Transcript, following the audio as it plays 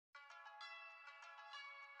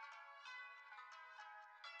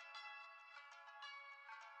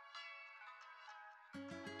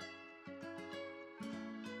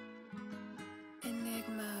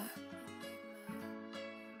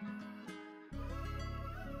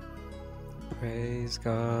Praise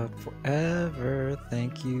God forever.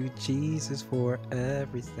 Thank you, Jesus, for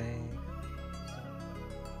everything.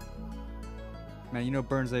 Man, you know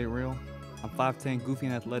burns ain't real. I'm 5'10", goofy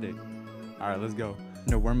and athletic. Alright, let's go.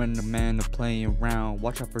 No worm and a man of playing round.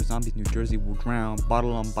 Watch out for zombies, New Jersey will drown.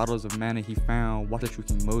 Bottle on bottles of manna he found. Watch the true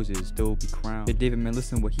King Moses still be crowned. Hey David, man,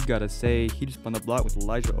 listen what he gotta say. He just spun the block with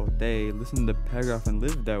Elijah all day. Listen to the paragraph and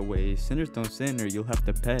live that way. Sinners don't sin or you'll have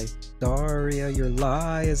to pay. Zaria, your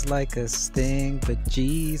lie is like a sting, but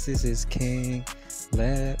Jesus is king.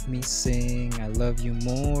 Let me sing, I love you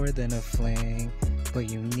more than a fling, but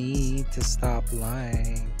you need to stop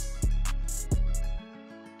lying.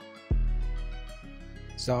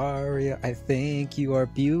 Zaria, I think you are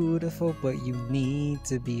beautiful, but you need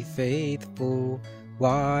to be faithful.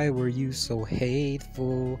 Why were you so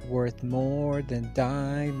hateful? Worth more than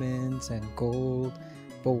diamonds and gold,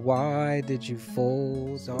 but why did you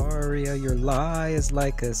fold? Zaria, your lie is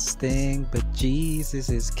like a sting, but Jesus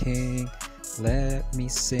is king. Let me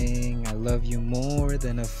sing, I love you more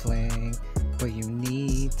than a fling, but you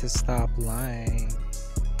need to stop lying.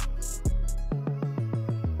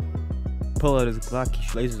 Pull out his glock, he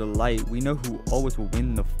lasers the light. We know who always will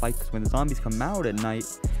win the fight, cause when the zombies come out at night,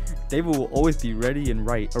 David will always be ready and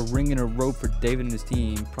right. A ring and a rope for David and his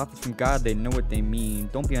team. Prophets from God, they know what they mean.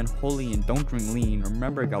 Don't be unholy and don't drink lean.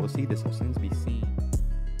 Remember, God will see this, all sins be seen.